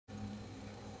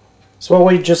So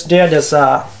what we just did is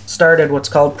started what's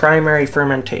called primary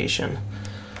fermentation.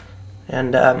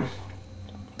 And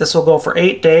this will go for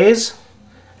 8 days,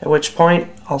 at which point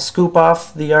I'll scoop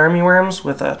off the armyworms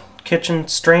with a kitchen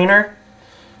strainer,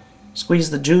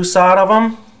 squeeze the juice out of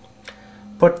them,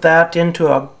 put that into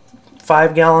a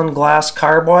 5-gallon glass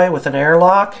carboy with an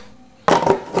airlock,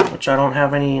 which I don't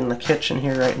have any in the kitchen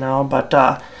here right now, but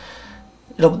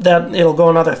it'll go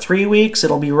another 3 weeks.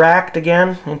 It'll be racked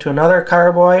again into another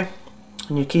carboy,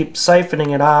 and you keep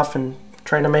siphoning it off and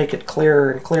trying to make it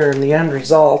clearer and clearer, and the end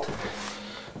result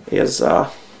is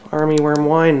armyworm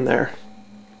wine there.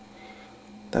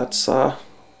 That's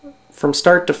from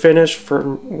start to finish,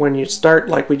 from when you start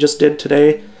like we just did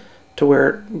today to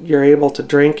where you're able to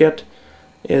drink it,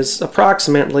 is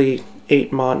approximately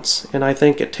 8 months, and I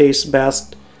think it tastes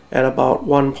best at about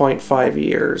 1.5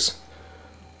 years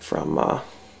from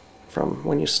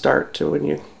when you start to when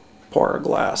you pour a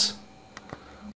glass.